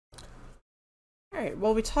Alright,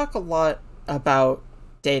 well, we talk a lot about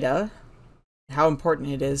data, how important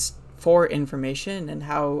it is for information, and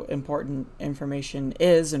how important information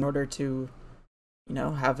is in order to,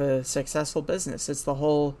 have a successful business. It's the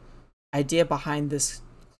whole idea behind this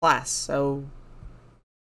class. So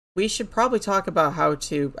we should probably talk about how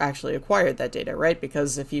to actually acquire that data, right?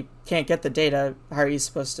 Because if you can't get the data, how are you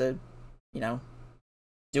supposed to, you know,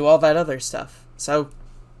 do all that other stuff? So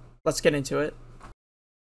let's get into it.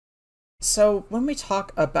 So when we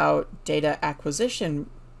talk about data acquisition,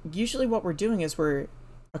 usually what we're doing is we're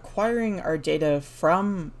acquiring our data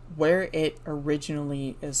from where it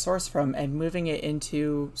originally is sourced from and moving it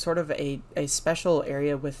into sort of a special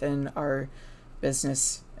area within our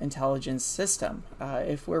business intelligence system.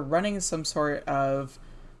 If we're running some sort of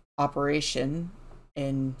operation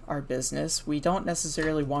in our business, we don't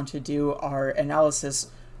necessarily want to do our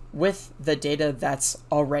analysis with the data that's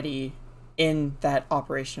already in that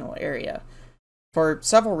operational area for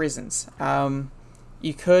several reasons.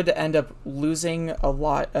 You could end up losing a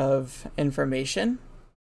lot of information.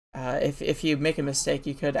 If you make a mistake,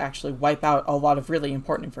 you could actually wipe out a lot of really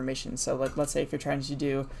important information. So let's say if you're trying to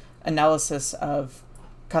do analysis of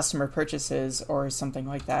customer purchases or something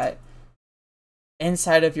like that,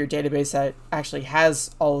 inside of your database that actually has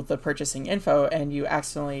all of the purchasing info, and you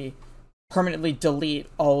accidentally permanently delete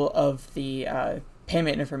all of the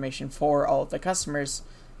payment information for all of the customers,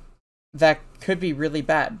 that could be really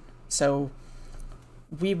bad. So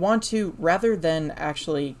we want to, rather than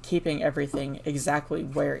actually keeping everything exactly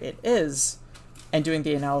where it is and doing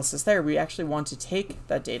the analysis there, we actually want to take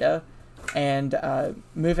that data and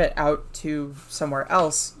move it out to somewhere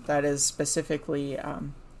else that is specifically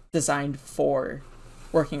designed for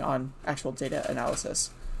working on actual data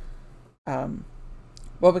analysis.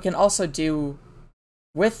 What we can also do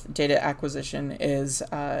with data acquisition is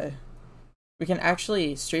we can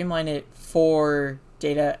actually streamline it for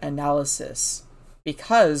data analysis,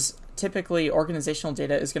 because typically organizational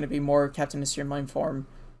data is going to be more kept in a streamlined form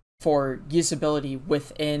for usability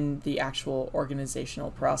within the actual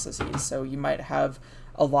organizational processes. So you might have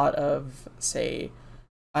a lot of, say,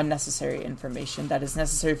 unnecessary information that is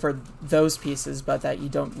necessary for those pieces, but that you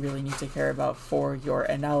don't really need to care about for your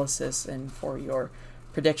analysis and for your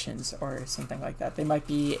predictions or something like that. They might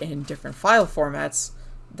be in different file formats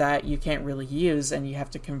that you can't really use, and you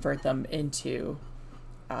have to convert them into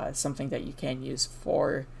something that you can use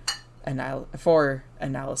for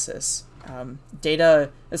analysis.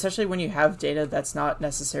 Data, especially when you have data that's not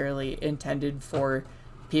necessarily intended for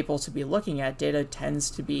people to be looking at, data tends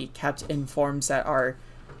to be kept in forms that are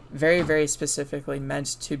very, very specifically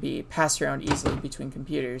meant to be passed around easily between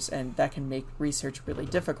computers, and that can make research really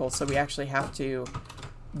difficult. So we actually have to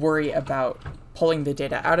worry about pulling the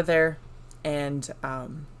data out of there and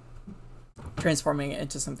transforming it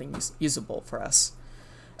into something usable for us.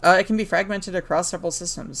 It can be fragmented across several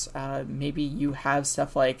systems. Maybe you have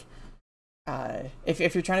stuff like,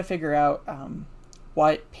 if you're trying to figure out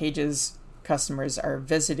what pages customers are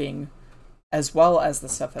visiting as well as the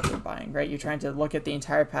stuff that they're buying, right? You're trying to look at the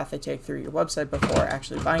entire path they take through your website before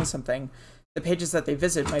actually buying something. The pages that they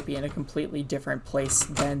visit might be in a completely different place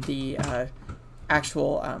than the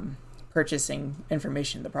actual purchasing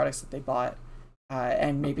information, the products that they bought,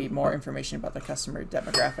 and maybe more information about the customer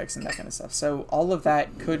demographics and that kind of stuff. So all of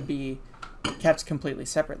that could be kept completely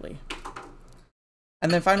separately.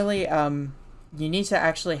 And then finally, you need to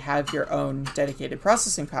actually have your own dedicated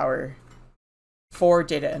processing power for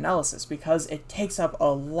data analysis, because it takes up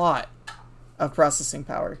a lot of processing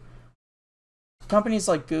power. Companies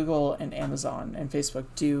like Google and Amazon and Facebook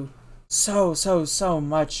do so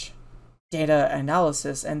much data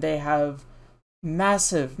analysis, and they have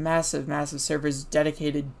massive servers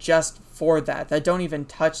dedicated just for that don't even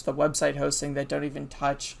touch the website hosting, that don't even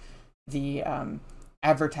touch the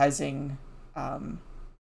advertising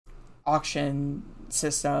auction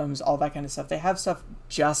systems, all that kind of stuff. They have stuff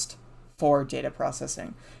just for data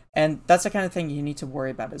processing. And that's the kind of thing you need to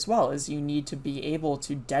worry about as well, is you need to be able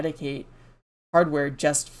to dedicate hardware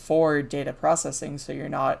just for data processing, so you're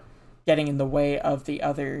not getting in the way of the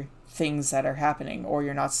other things that are happening, or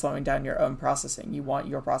you're not slowing down your own processing. You want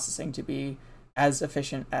your processing to be as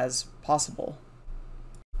efficient as possible.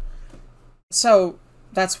 So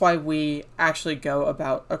that's why we actually go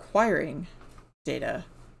about acquiring data.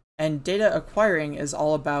 And data acquiring is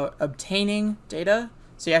all about obtaining data,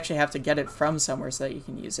 so you actually have to get it from somewhere so that you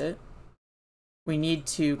can use it. We need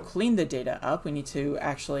to clean the data up. We need to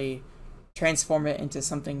actually transform it into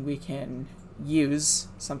something we can use,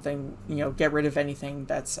 something, get rid of anything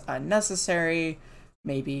that's unnecessary.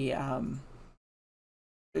 Maybe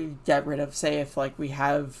get rid of, say, if like we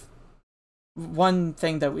have one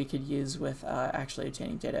thing that we could use with actually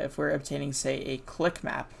obtaining data, if we're obtaining, say, a click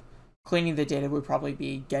map, cleaning the data would probably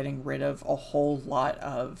be getting rid of a whole lot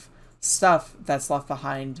of stuff that's left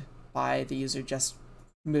behind by the user just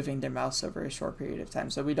moving their mouse over a short period of time.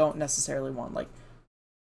 So we don't necessarily want like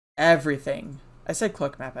everything. I said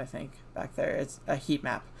click map, I think, back there. It's a heat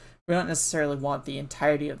map. We don't necessarily want the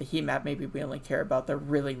entirety of the heat map. Maybe we only care about the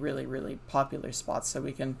really, really, really popular spots, so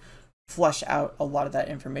we can flush out a lot of that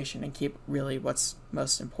information and keep really what's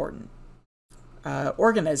most important.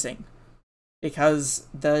 Organizing, because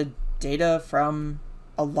the data from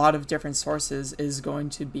a lot of different sources is going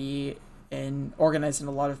to be organized in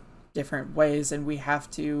a lot of different ways, and we have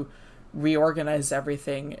to reorganize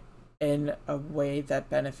everything in a way that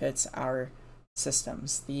benefits our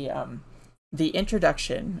systems. The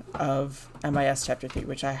introduction of MIS Chapter 3,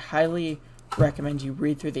 which I highly recommend you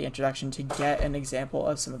read through the introduction to get an example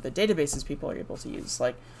of some of the databases people are able to use.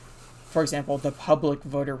 Like, for example, the public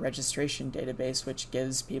voter registration database, which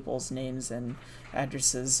gives people's names and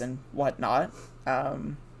addresses and whatnot,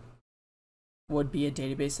 would be a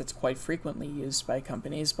database that's quite frequently used by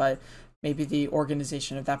companies, but maybe the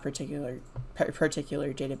organization of that particular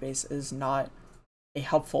database is not a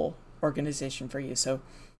helpful organization for you. So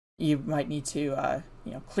you might need to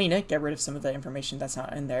clean it, get rid of some of the information that's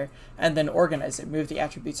not in there, and then organize it, move the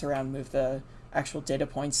attributes around, move the actual data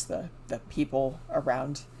points, the people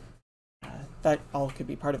around. That all could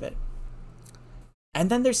be part of it.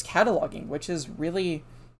 And then there's cataloging, which is really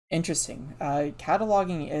interesting.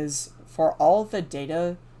 Cataloging is for all the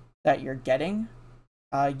data that you're getting,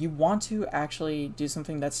 you want to actually do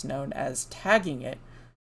something that's known as tagging it.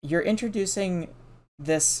 You're introducing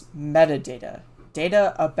this metadata,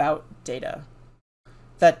 data about data,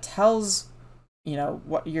 that tells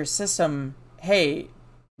what your system, hey,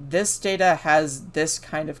 this data has this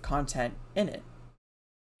kind of content in it.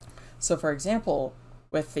 So for example,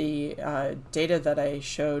 with the data that I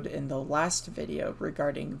showed in the last video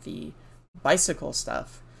regarding the bicycle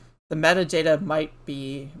stuff, the metadata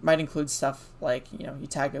might include stuff like, you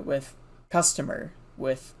tag it with customer,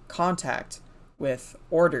 with contact, with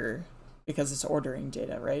order, because it's ordering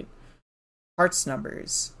data, right? Parts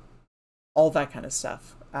numbers, all that kind of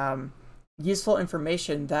stuff. Useful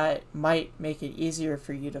information that might make it easier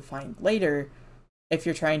for you to find later if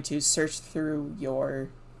you're trying to search through your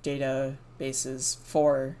databases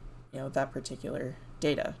for that particular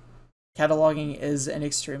data. Cataloging is an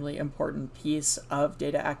extremely important piece of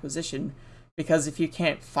data acquisition, because if you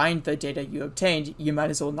can't find the data you obtained, you might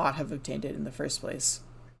as well not have obtained it in the first place.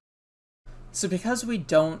 So because we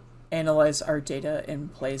don't analyze our data in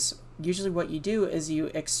place, usually what you do is you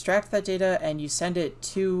extract that data and you send it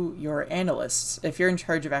to your analysts. If you're in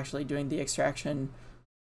charge of actually doing the extraction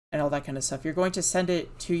and all that kind of stuff, you're going to send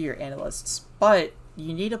it to your analysts. But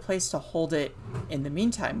you need a place to hold it in the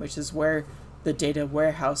meantime, which is where the data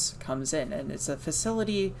warehouse comes in, and it's a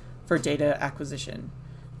facility for data acquisition.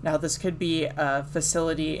 Now, this could be a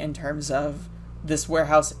facility in terms of this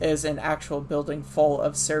warehouse is an actual building full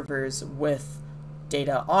of servers with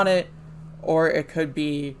data on it, or it could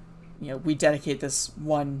be, we dedicate this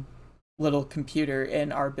one little computer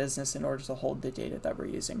in our business in order to hold the data that we're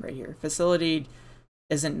using right here. Facility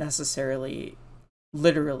isn't necessarily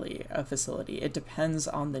literally a facility. It depends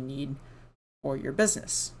on the need for your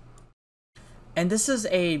business. And this is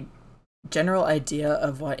a general idea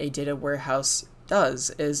of what a data warehouse does,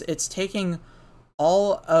 is it's taking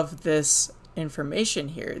all of this information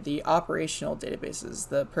here, the operational databases,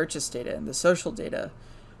 the purchase data and the social data,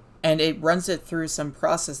 and it runs it through some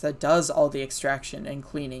process that does all the extraction and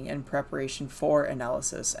cleaning and preparation for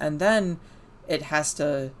analysis. And then it has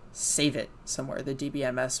to save it somewhere. The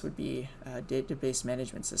DBMS would be a database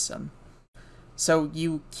management system. So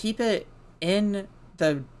you keep it in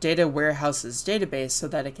the data warehouse's database so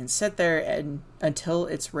that it can sit there and until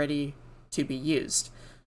it's ready to be used.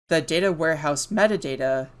 The data warehouse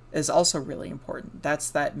metadata is also really important. That's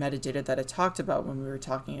that metadata that I talked about when we were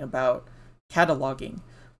talking about cataloging.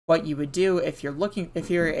 What you would do if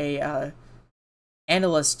you're a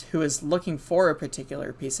analyst who is looking for a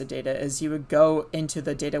particular piece of data is you would go into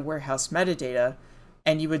the data warehouse metadata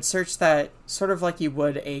and you would search that sort of like you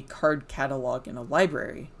would a card catalog in a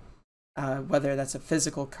library. Whether that's a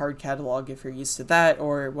physical card catalog if you're used to that,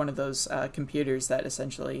 or one of those computers that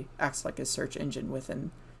essentially acts like a search engine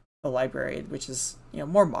within the library, which is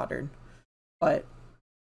more modern. But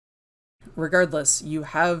regardless, you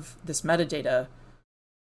have this metadata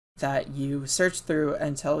that you search through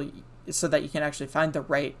so that you can actually find the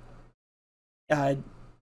right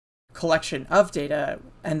collection of data,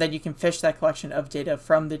 and then you can fish that collection of data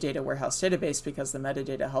from the data warehouse database because the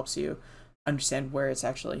metadata helps you understand where it's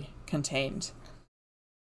actually contained.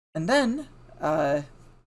 And then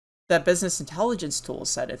that business intelligence tool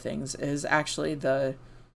side of things is actually that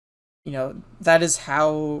is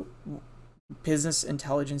how business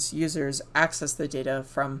intelligence users access the data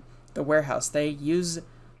from the warehouse. They use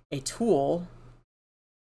a tool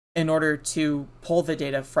in order to pull the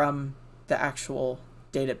data from the actual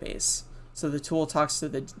database. So the tool talks to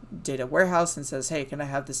the data warehouse and says, hey, can I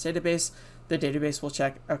have this database? The database will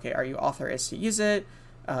check, okay, are you authorized to use it?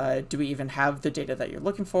 Do we even have the data that you're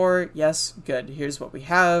looking for? Yes, good. Here's what we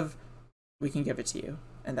have. We can give it to you,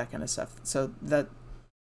 and that kind of stuff. So that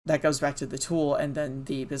goes back to the tool, and then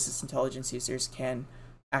the business intelligence users can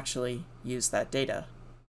actually use that data.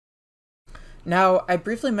 Now, I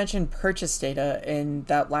briefly mentioned purchase data in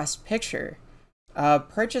that last picture.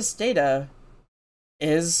 Purchase data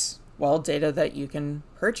is, well, data that you can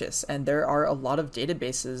purchase, and there are a lot of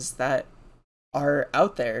databases that are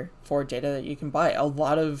out there for data that you can buy. A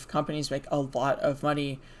lot of companies make a lot of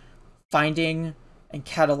money finding and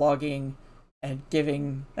cataloging and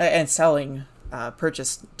giving and selling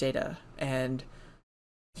purchase data. And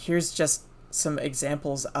here's just some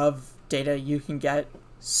examples of data you can get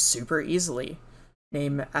super easily.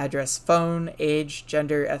 Name, address, phone, age,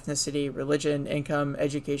 gender, ethnicity, religion, income,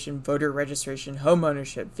 education, voter registration, home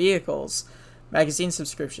ownership, vehicles, magazine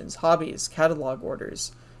subscriptions, hobbies, catalog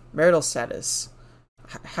orders, marital status,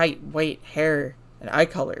 height, weight, hair, and eye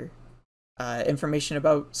color, information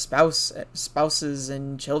about spouses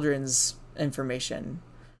and children's information.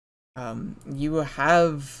 You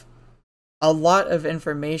have a lot of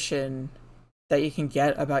information that you can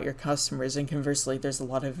get about your customers, and conversely, there's a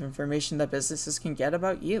lot of information that businesses can get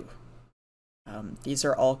about you. These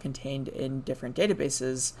are all contained in different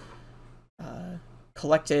databases,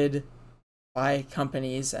 collected by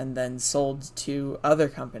companies and then sold to other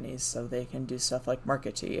companies so they can do stuff like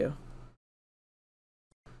market to you.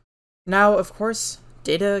 Now, of course,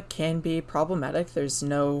 data can be problematic. There's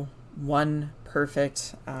no one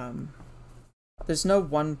perfect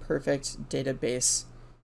database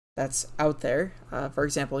that's out there. For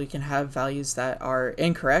example, you can have values that are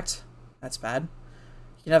incorrect. That's bad.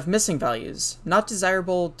 You can have missing values, not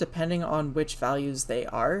desirable depending on which values they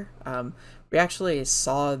are. We actually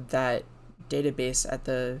saw that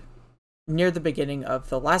database near the beginning of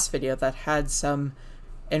the last video that had some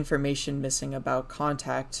information missing about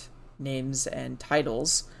contact names and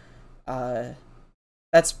titles.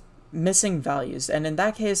 That's missing values, and in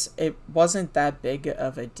that case it wasn't that big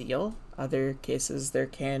of a deal. Other cases there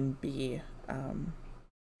can be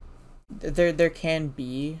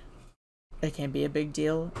it can be a big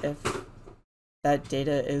deal if that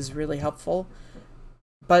data is really helpful,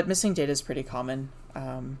 but missing data is pretty common.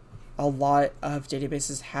 A lot of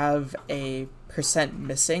databases have a %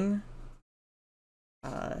 missing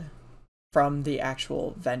from the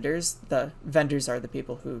actual vendors. The vendors are the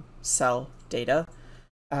people who sell data.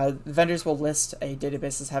 Vendors will list a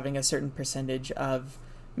database as having a certain percentage of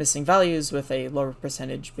missing values, with a lower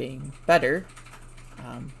percentage being better.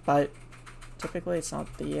 But typically it's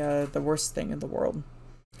not the worst thing in the world.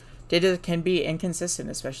 Data can be inconsistent,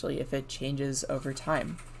 especially if it changes over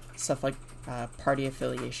time. Stuff like party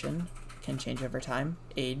affiliation can change over time.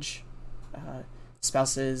 Age,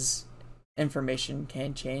 spouses' information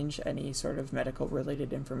can change. Any sort of medical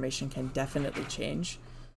related information can definitely change.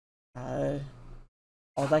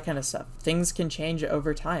 All that kind of stuff. Things can change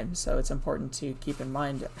over time, so it's important to keep in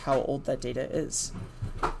mind how old that data is.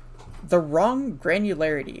 The wrong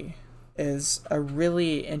granularity is a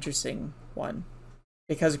really interesting one,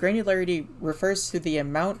 because granularity refers to the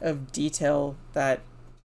amount of detail that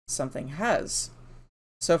something has.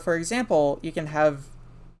 So for example, you can have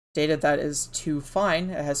data that is too fine,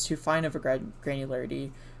 it has too fine of a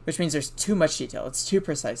granularity, which means there's too much detail, it's too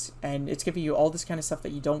precise, and it's giving you all this kind of stuff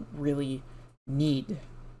that you don't really need,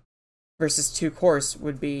 versus too coarse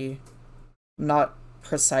would be not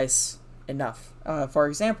precise enough. For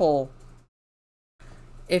example,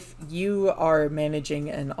 if you are managing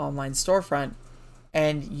an online storefront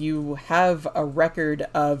and you have a record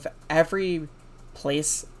of every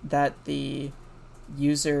place that the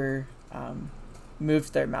user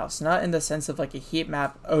moved their mouse, not in the sense of like a heat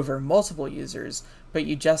map over multiple users, but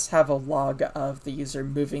you just have a log of the user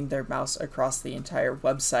moving their mouse across the entire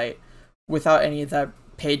website without any of that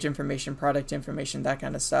page information, product information, that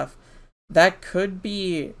kind of stuff, that could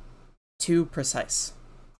be too precise,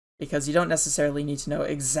 because you don't necessarily need to know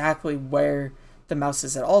exactly where the mouse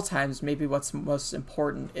is at all times. Maybe what's most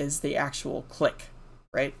important is the actual click,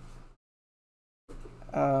 right?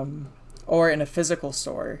 Or in a physical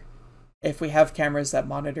store, if we have cameras that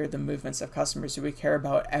monitor the movements of customers, do we care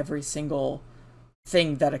about every single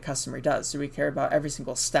thing that a customer does? Do we care about every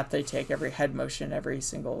single step they take, every head motion, every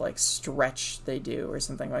single like stretch they do or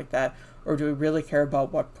something like that? Or do we really care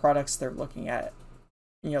about what products they're looking at?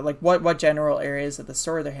 You know, like what general areas of the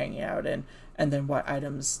store they're hanging out in, and then what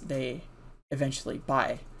items they eventually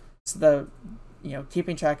buy. So the, you know,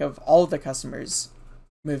 keeping track of all of the customers'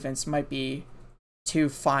 movements might be too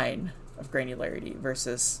fine of granularity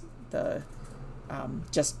versus the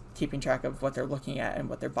just keeping track of what they're looking at and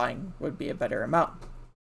what they're buying would be a better amount.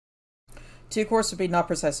 Too coarse would be not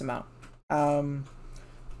precise amount. An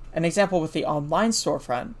example with the online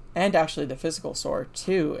storefront and actually the physical store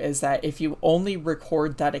too is that if you only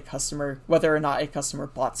record that a customer, whether or not a customer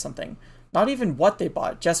bought something, not even what they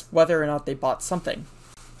bought, just whether or not they bought something,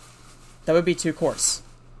 that would be too coarse,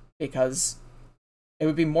 because it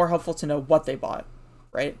would be more helpful to know what they bought,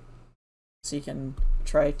 right? So you can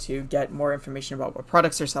try to get more information about what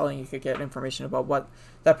products they're selling. You could get information about what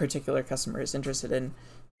that particular customer is interested in,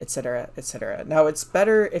 etc., etc. Now, it's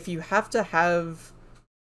better if you have to have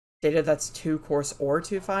data that's too coarse or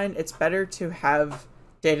too fine. It's better to have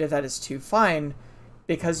data that is too fine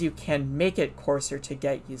because you can make it coarser to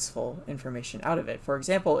get useful information out of it. For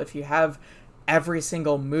example, if you have every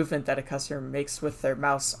single movement that a customer makes with their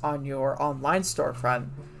mouse on your online storefront,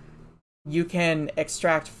 you can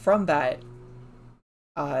extract from that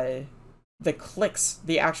the clicks,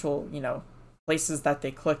 the actual, you know, places that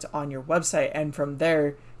they clicked on your website, and from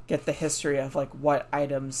there get the history of like what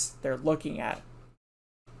items they're looking at.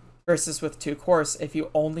 Versus with too coarse, if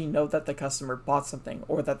you only know that the customer bought something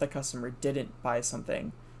or that the customer didn't buy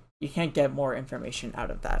something, you can't get more information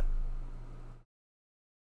out of that.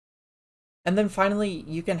 And then finally,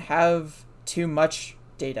 you can have too much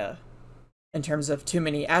data in terms of too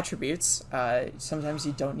many attributes. Sometimes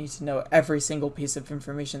you don't need to know every single piece of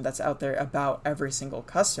information that's out there about every single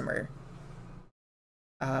customer.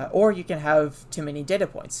 Or you can have too many data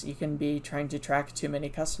points. You can be trying to track too many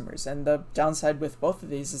customers. And the downside with both of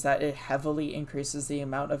these is that it heavily increases the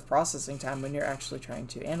amount of processing time when you're actually trying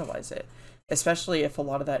to analyze it, especially if a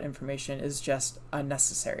lot of that information is just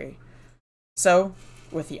unnecessary. So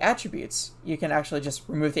with the attributes, you can actually just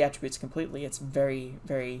remove the attributes completely. It's very,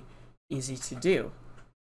 very easy to do.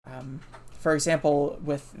 For example,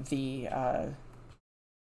 with the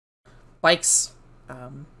bikes,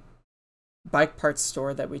 bike parts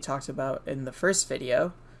store that we talked about in the first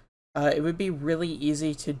video, it would be really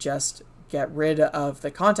easy to just get rid of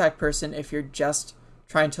the contact person if you're just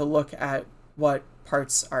trying to look at what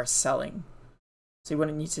parts are selling. So you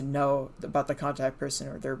wouldn't need to know about the contact person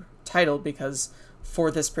or their title, because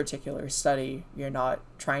for this particular study, you're not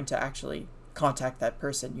trying to actually contact that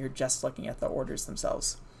person. You're just looking at the orders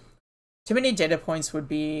themselves. Too many data points would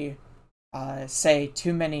be, say,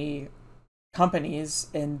 too many companies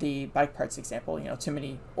in the bike parts example, you know, too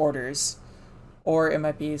many orders. Or it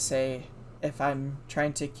might be, say, if I'm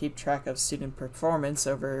trying to keep track of student performance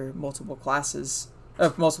over multiple classes,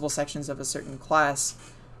 of multiple sections of a certain class,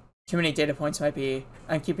 too many data points might be,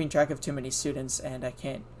 I'm keeping track of too many students and I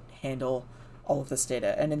can't handle all of this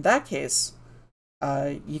data. And in that case,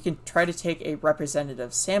 you can try to take a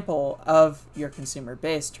representative sample of your consumer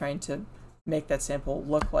base, trying to make that sample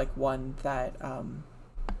look like one that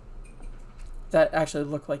that actually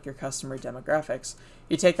look like your customer demographics.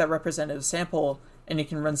 You take that representative sample and you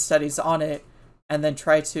can run studies on it, and then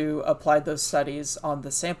try to apply those studies on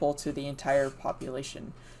the sample to the entire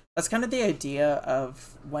population. That's kind of the idea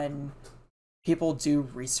of when people do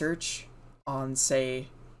research on, say,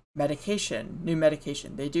 medication, new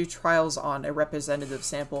medication. They do trials on a representative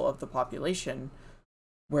sample of the population,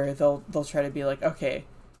 where they'll try to be like, okay,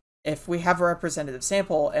 if we have a representative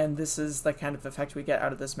sample and this is the kind of effect we get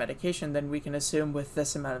out of this medication, then we can assume with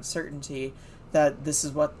this amount of certainty that this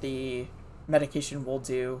is what the medication will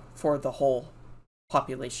do for the whole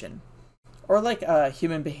population. Or like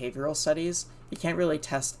human behavioral studies, you can't really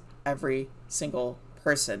test every single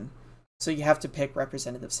person, so you have to pick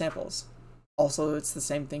representative samples. Also, it's the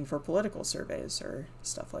same thing for political surveys or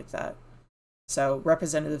stuff like that. So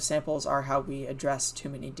representative samples are how we address too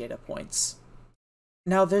many data points.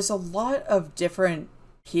 Now, there's a lot of different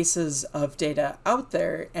pieces of data out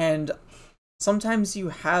there, and sometimes you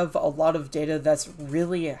have a lot of data that's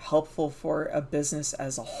really helpful for a business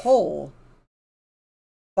as a whole,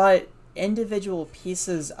 but individual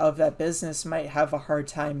pieces of that business might have a hard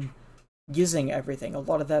time using everything. A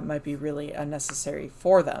lot of that might be really unnecessary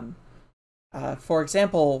for them. For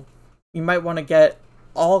example, you might want to get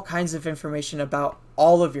all kinds of information about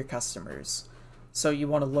all of your customers. So you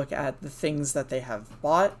want to look at the things that they have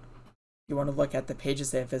bought. You want to look at the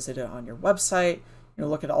pages they have visited on your website.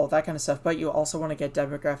 look at all that kind of stuff, but you also want to get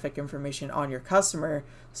demographic information on your customer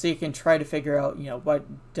so you can try to figure out,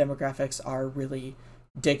 what demographics are really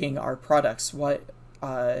digging our products, what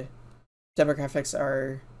demographics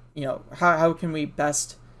are, how can we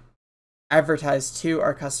best advertise to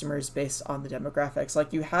our customers based on the demographics.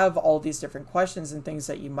 Like, you have all these different questions and things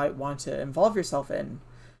that you might want to involve yourself in.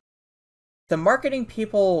 The marketing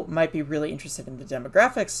people might be really interested in the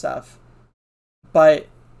demographic stuff, but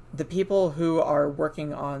the people who are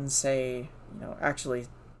working on, say, actually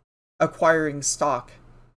acquiring stock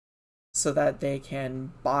so that they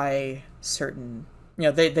can buy certain,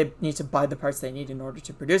 they need to buy the parts they need in order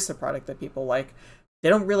to produce the product that people like. They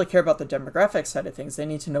don't really care about the demographic side of things. They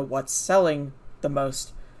need to know what's selling the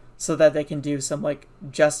most so that they can do some like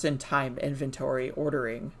just-in-time inventory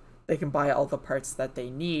ordering. They can buy all the parts that they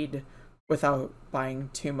need without buying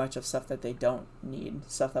too much of stuff that they don't need,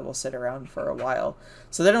 stuff that will sit around for a while.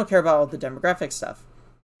 So they don't care about all the demographic stuff.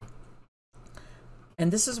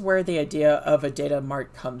 And this is where the idea of a data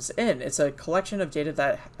mart comes in. It's a collection of data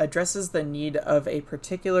that addresses the need of a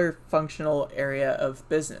particular functional area of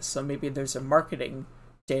business. So maybe there's a marketing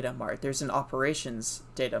data mart, there's an operations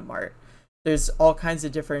data mart. There's all kinds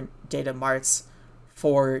of different data marts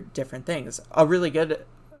for different things. A really good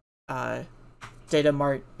data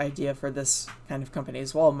mart idea for this kind of company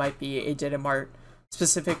as well might be a data mart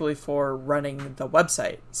specifically for running the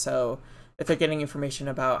website. So if they're getting information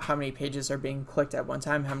about how many pages are being clicked at one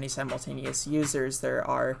time, how many simultaneous users there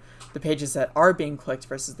are, the pages that are being clicked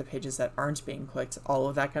versus the pages that aren't being clicked, all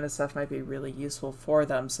of that kind of stuff might be really useful for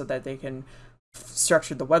them so that they can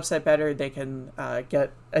structure the website better, they can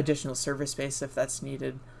get additional server space if that's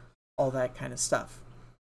needed, all that kind of stuff.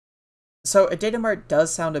 So a data mart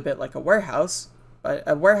does sound a bit like a warehouse, but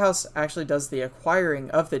a warehouse actually does the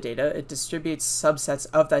acquiring of the data. It distributes subsets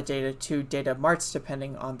of that data to data marts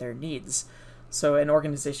depending on their needs. So an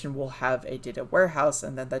organization will have a data warehouse,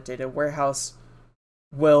 and then that data warehouse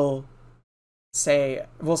will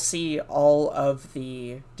see all of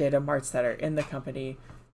the data marts that are in the company,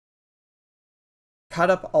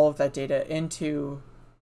 cut up all of that data into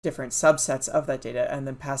different subsets of that data, and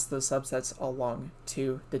then pass those subsets along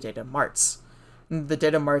to the data marts. The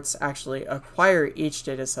data marts actually acquire each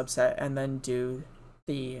data subset and then do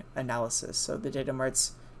the analysis. So the data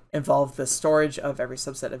marts involve the storage of every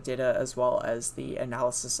subset of data as well as the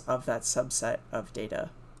analysis of that subset of data.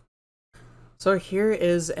 So here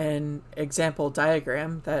is an example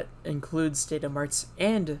diagram that includes data marts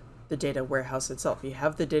and the data warehouse itself. You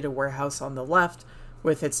have the data warehouse on the left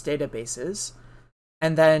with its databases.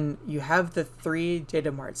 And then you have the three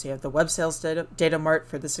data marts. You have the web sales data mart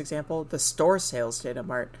for this example, the store sales data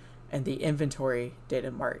mart, and the inventory data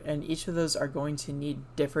mart. And each of those are going to need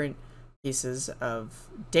different pieces of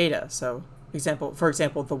data. So for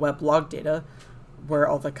example, the web log data, where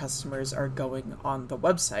all the customers are going on the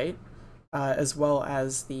website, as well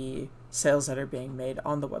as the sales that are being made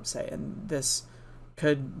on the website. And this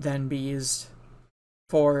could then be used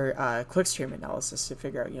for clickstream analysis to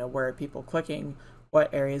figure out, where are people clicking,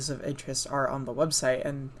 what areas of interest are on the website,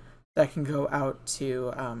 and that can go out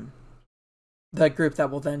to the group that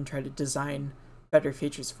will then try to design better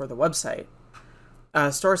features for the website.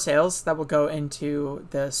 Store sales, that will go into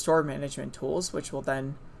the store management tools, which will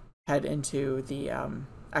then head into the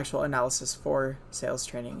actual analysis for sales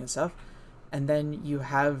training and stuff. And then you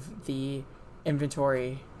have the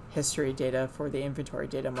inventory history data for the inventory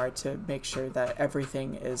data mart to make sure that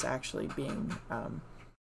everything is actually being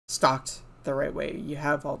stocked the right way. You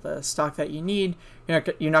have all the stock that you need.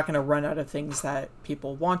 You're not going to run out of things that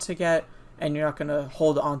people want to get, and you're not going to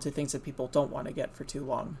hold on to things that people don't want to get for too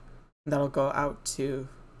long. And that'll go out to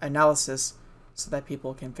analysis so that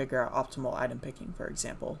people can figure out optimal item picking, for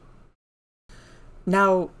example.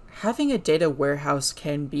 Now, having a data warehouse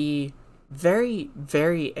can be very,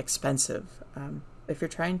 very expensive if you're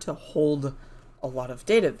trying to hold a lot of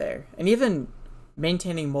data there. And even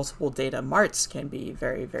maintaining multiple data marts can be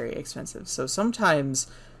very, very expensive. So sometimes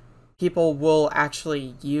people will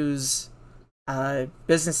actually use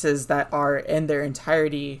businesses that are in their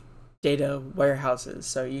entirety data warehouses.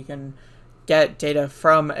 So you can get data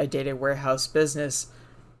from a data warehouse business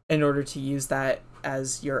in order to use that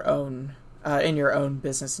as your own in your own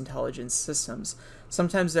business intelligence systems.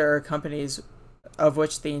 Sometimes there are companies of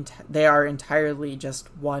which they are entirely just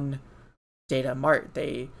one data mart.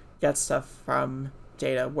 They get stuff from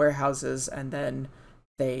data warehouses and then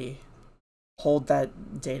they hold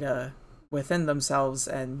that data within themselves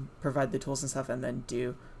and provide the tools and stuff and then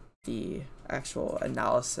do the actual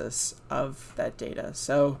analysis of that data.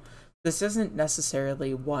 So this isn't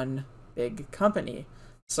necessarily one big company.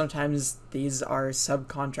 sometimes these are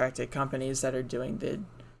subcontracted companies that are doing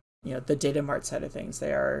the data mart side of things.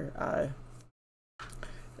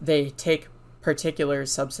 They take particular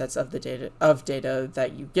subsets of the data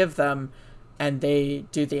that you give them, and they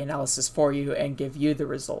do the analysis for you and give you the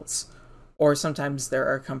results. Or sometimes there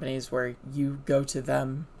are companies where you go to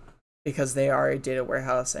them because they are a data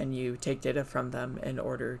warehouse and you take data from them in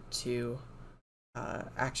order to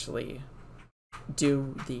actually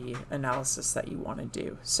do the analysis that you want to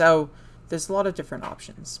do. So there's a lot of different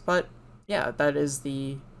options. But yeah, that is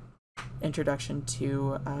the introduction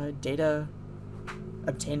to data,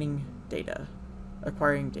 obtaining data,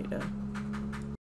 acquiring data.